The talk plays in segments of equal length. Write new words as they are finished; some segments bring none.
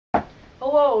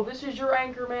Hello, this is your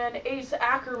anchorman, Ace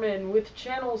Ackerman, with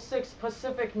Channel 6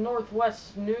 Pacific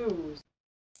Northwest News.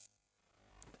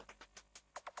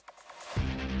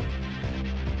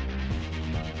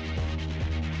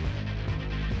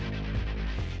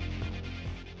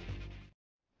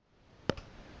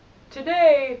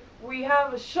 Today, we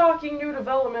have a shocking new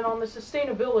development on the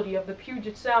sustainability of the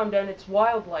Puget Sound and its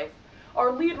wildlife.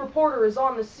 Our lead reporter is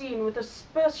on the scene with a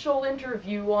special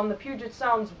interview on the Puget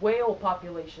Sound's whale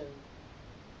population.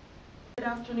 Good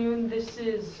afternoon, this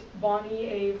is Bonnie,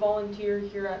 a volunteer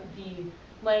here at the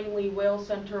Langley Whale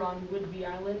Center on Whidbey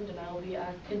Island, and I'll be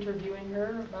interviewing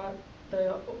her about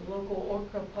the local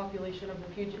orca population of the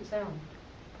Puget Sound.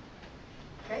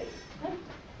 Great.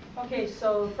 Okay,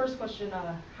 so first question,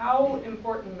 how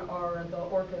important are the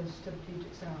orcas to the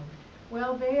Puget Sound?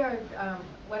 Well, they are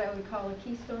what I would call a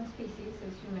keystone species,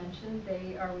 as you mentioned.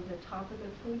 They are with the top of the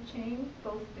food chain,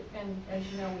 and as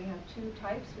you know, we have two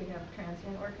types. We have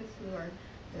transient orcas, who are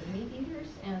the meat eaters,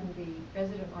 and the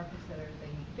resident orcas that are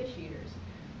the fish eaters.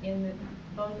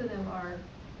 Both of them are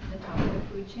the top of the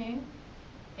food chain,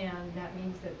 and that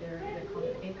means that they're called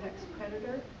an apex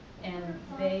predator, and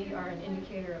they are an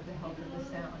indicator of the health of the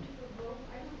sound.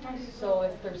 So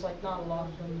if there's not a lot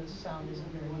of them, the sound isn't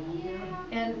very good.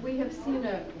 And we have seen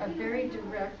a very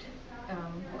direct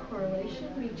correlation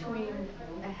between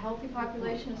a healthy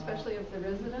population, especially of the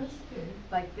residents.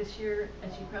 Like this year,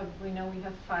 as you probably know, we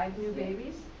have 5 new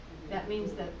babies. That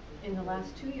means that in the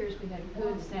last 2 years, we had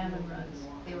good salmon runs.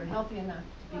 They were healthy enough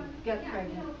to get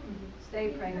pregnant, stay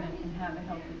pregnant, and have a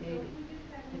healthy baby.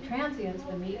 The transients,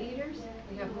 the meat eaters,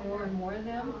 we have more and more of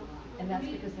them. And that's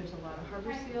because there's a lot of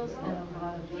harbor seals and a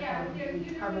lot of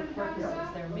harbor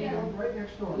porpoises. They're main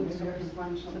food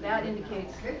source. So that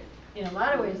indicates, in a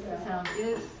lot of ways, the sound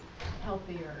is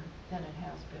healthier than it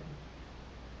has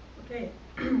been.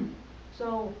 Okay.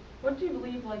 So what do you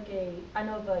believe, I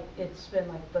know it's been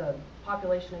the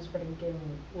population has been getting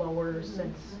lower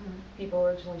since people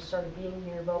originally started being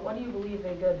here, but what do you believe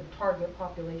a good target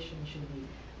population should be?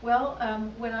 Well,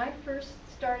 when I first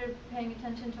started paying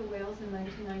attention to whales in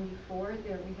 1994,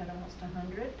 we had almost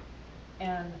 100.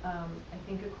 And I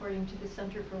think according to the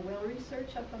Center for Whale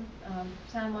Research up on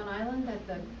San Juan Island,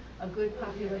 that a good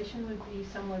population would be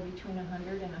somewhere between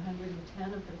 100 and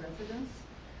 110 of the residents.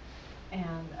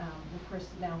 And of course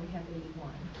now we have 81.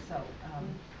 So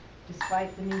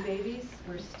despite the new babies,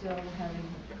 we're still having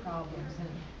problems.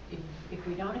 And if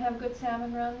we don't have good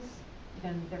salmon runs,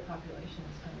 then their population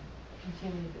is going to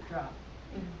continue to drop.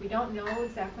 We don't know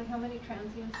exactly how many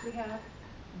transients we have,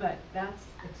 but that's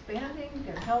expanding.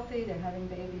 They're healthy, they're having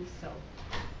babies, so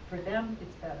for them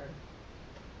it's better.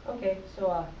 Okay,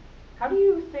 so how do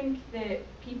you think that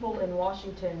people in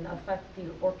Washington affect the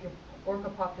orca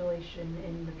population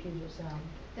in the Puget Sound?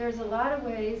 There's a lot of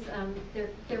ways.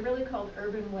 They're really called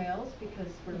urban whales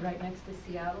because we're right next to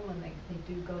Seattle, and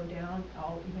they do go down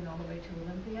even all the way to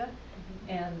Olympia.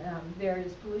 And there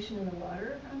is pollution in the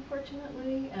water,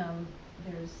 unfortunately.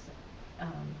 There's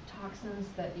toxins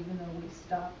that, even though we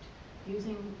stopped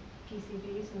using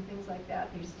PCBs and things like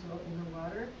that, they're still in the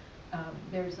water.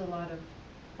 There's a lot of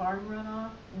farm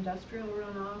runoff, industrial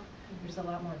runoff. There's a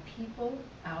lot more people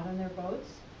out on their boats.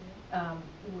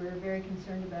 We're very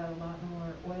concerned about a lot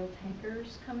more oil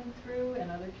tankers coming through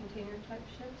and other container type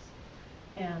ships.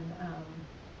 And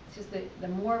it's just that the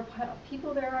more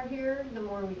people there are here, the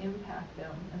more we impact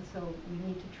them. And so we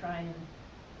need to try and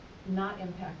not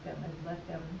impact them and let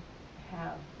them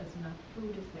have as enough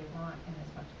food as they want and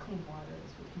as much clean water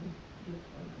as we can do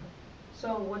for them.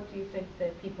 So what do you think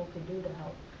that people could do to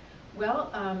help? Well,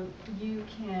 you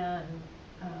can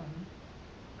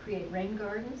create rain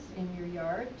gardens in your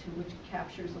yard, which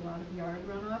captures a lot of yard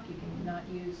runoff. You can not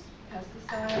use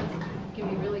pesticides. You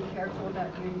can be really careful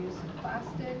about your use of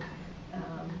plastic.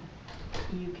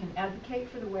 You can advocate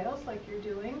for the whales like you're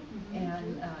doing,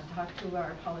 and talk to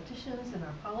our politicians and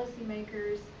our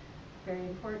policymakers. Very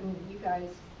important. You guys,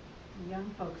 young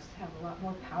folks, have a lot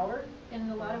more power in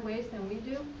a lot of ways than we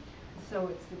do. So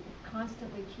it's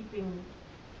constantly keeping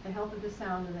the health of the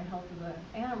sound and the health of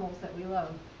the animals that we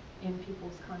love in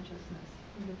people's consciousness.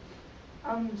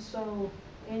 So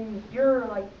in your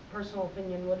personal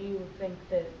opinion, what do you think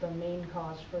that the main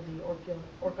cause for the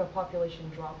orca population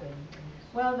dropping is?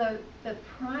 Well, the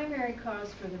primary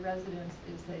cause for the residents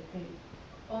is that they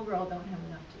overall don't have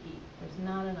enough to eat. There's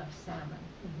not enough salmon.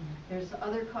 There's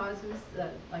other causes,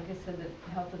 like I said,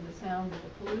 the health of the sound, with the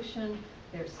pollution.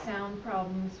 There's sound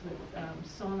problems with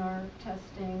sonar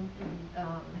testing.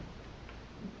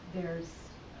 There's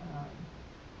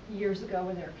years ago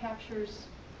when there were captures,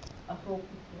 a whole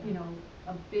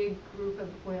a big group of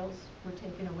whales were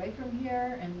taken away from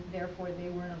here, and therefore they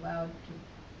weren't allowed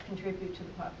to contribute to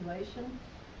the population.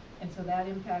 And so that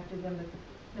impacted them. But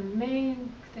the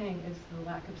main thing is the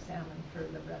lack of salmon for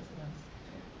the residents.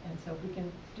 And so if we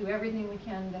can do everything we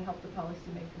can to help the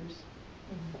policymakers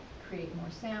create more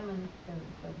salmon, then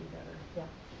they'll be better. Yeah.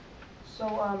 So,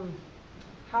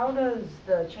 how does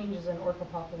the changes in orca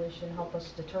population help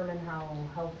us determine how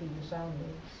healthy the sound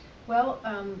is? Well,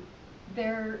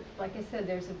 like I said,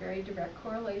 there's a very direct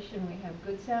correlation. We have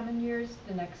good salmon years.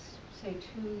 The next, say,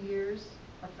 2 years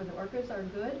for the orcas are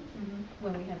good.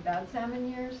 When we have bad salmon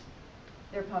years,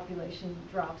 their population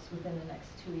drops within the next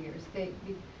 2 years.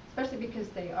 Especially because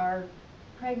they are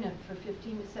pregnant for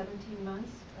 15 to 17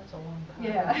 months. That's a long time.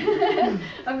 Yeah,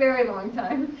 a very long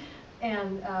time.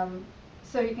 And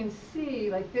so you can see,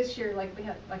 like this year, like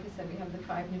I said, we have the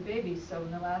 5 new babies. So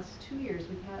in the last 2 years,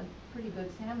 we've had pretty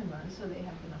good salmon runs, so they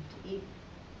have enough to eat,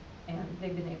 and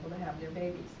they've been able to have their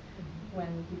babies.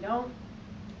 When we don't,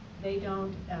 they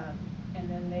don't, and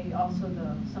then they also,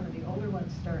 some of the older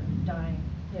ones start dying.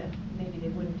 Yeah. Maybe they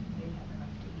wouldn't if they had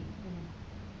enough to eat.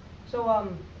 So,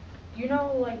 do you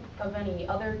know, like, of any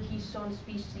other keystone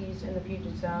species in the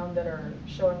Puget Sound that are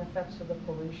showing effects of the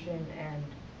pollution and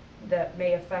that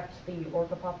may affect the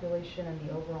orca population and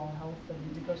the overall health of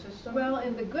the ecosystem? Well,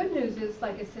 and the good news is,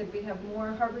 like I said, we have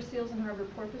more harbor seals and harbor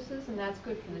porpoises, and that's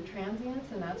good for the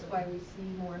transients, and that's why we see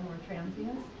more and more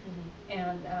transients.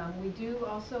 And we do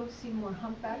also see more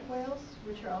humpback whales,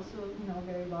 which are also,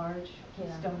 very large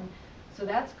keystone. So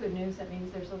that's good news. That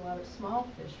means there's a lot of small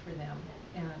fish for them.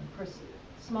 And of course,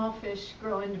 small fish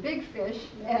grow into big fish,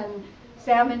 and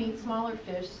salmon eat smaller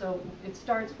fish, so it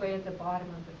starts way at the bottom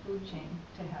of the food chain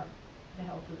to have the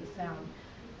health of the sound.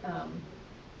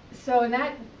 So in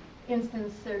that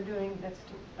instance, that's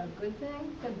a good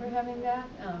thing that we're having that.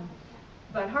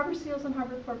 But harbor seals and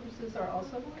harbor porpoises are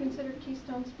also considered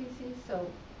keystone species, so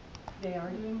they are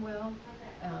doing well.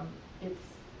 It's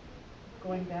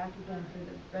going back again for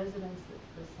the residents, it's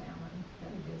the salmon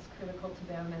that is critical to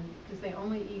them, and because they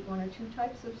only eat 1 or 2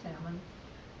 types of salmon.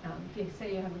 If you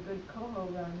say you have a good coho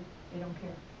run, they don't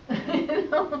care.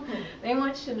 They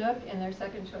want Chinook, and their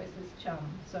second choice is chum.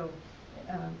 So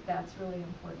that's really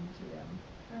important to them.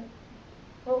 Right.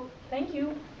 Well, thank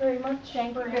you very much for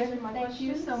answering my questions. Thank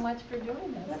you so much for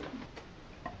doing this.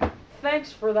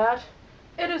 Thanks for that.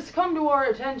 It has come to our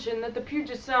attention that the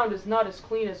Puget Sound is not as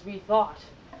clean as we thought.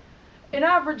 An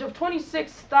average of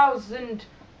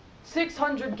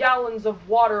 26,600 gallons of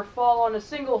water fall on a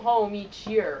single home each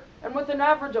year. And with an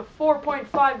average of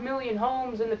 4.5 million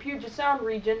homes in the Puget Sound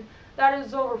region, that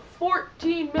is over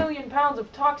 14 million pounds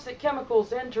of toxic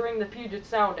chemicals entering the Puget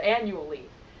Sound annually.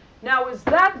 Now, is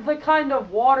that the kind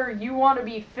of water you want to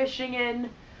be fishing in?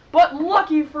 But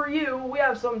lucky for you, we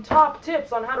have some top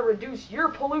tips on how to reduce your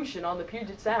pollution on the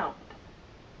Puget Sound.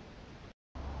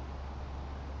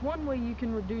 One way you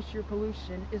can reduce your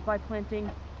pollution is by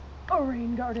planting a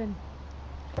rain garden.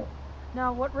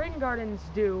 Now, what rain gardens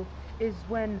do is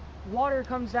when water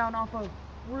comes down off of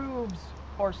roofs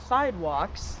or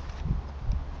sidewalks,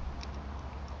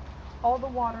 all the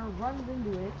water runs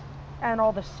into it, and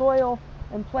all the soil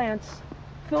and plants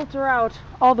filter out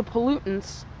all the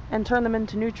pollutants and turn them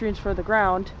into nutrients for the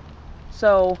ground.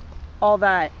 So all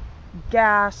that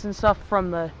gas and stuff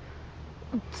from the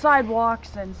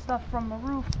sidewalks and stuff from the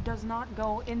roof does not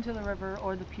go into the river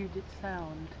or the Puget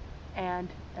Sound, and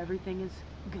everything is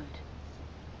good.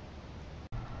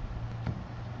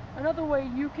 Another way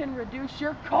you can reduce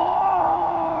your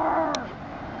car.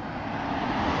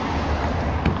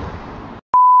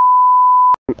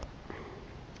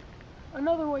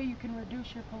 Another way you can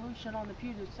reduce your pollution on the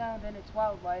Puget Sound and its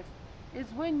wildlife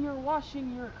is when you're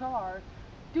washing your car,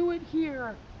 do it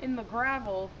here in the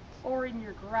gravel or in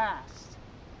your grass.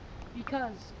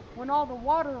 Because when all the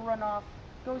water runoff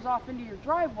goes off into your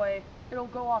driveway, it'll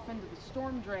go off into the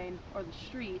storm drain or the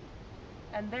street,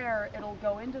 and there it'll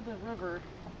go into the river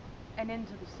and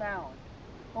into the sound.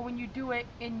 But when you do it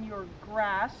in your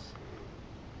grass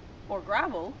or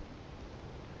gravel,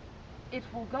 it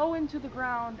will go into the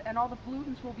ground and all the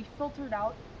pollutants will be filtered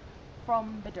out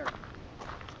from the dirt.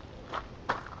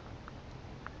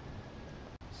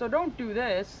 So don't do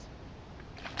this.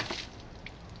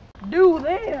 Do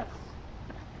this!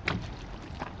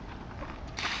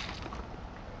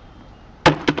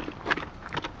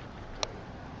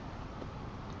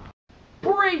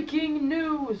 Breaking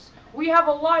news! We have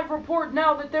a live report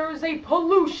now that there is a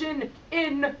pollution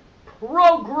in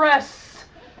progress.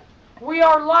 We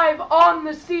are live on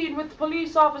the scene with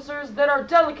police officers that are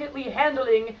delicately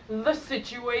handling the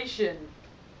situation.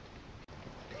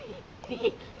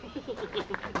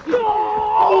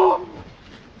 No!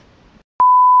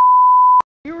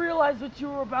 You realize what you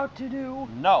were about to do?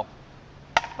 No.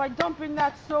 By dumping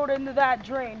that soda into that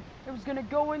drain, it was gonna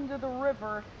go into the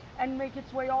river and make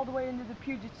its way all the way into the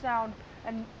Puget Sound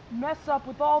and mess up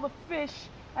with all the fish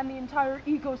and the entire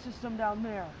ecosystem down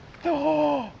there.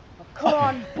 Now, come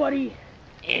on, buddy.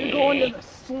 You're going to the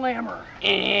slammer.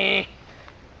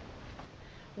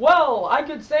 Well, I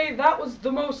could say that was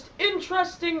the most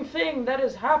interesting thing that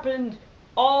has happened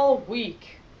all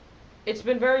week. It's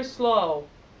been very slow.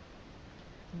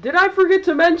 Did I forget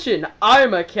to mention,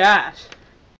 I'm a cat.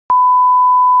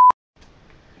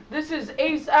 This is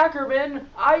Ace Ackerman.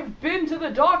 I've been to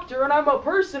the doctor and I'm a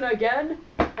person again.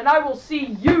 And I will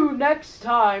see you next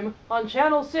time on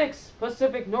Channel 6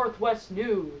 Pacific Northwest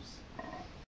News.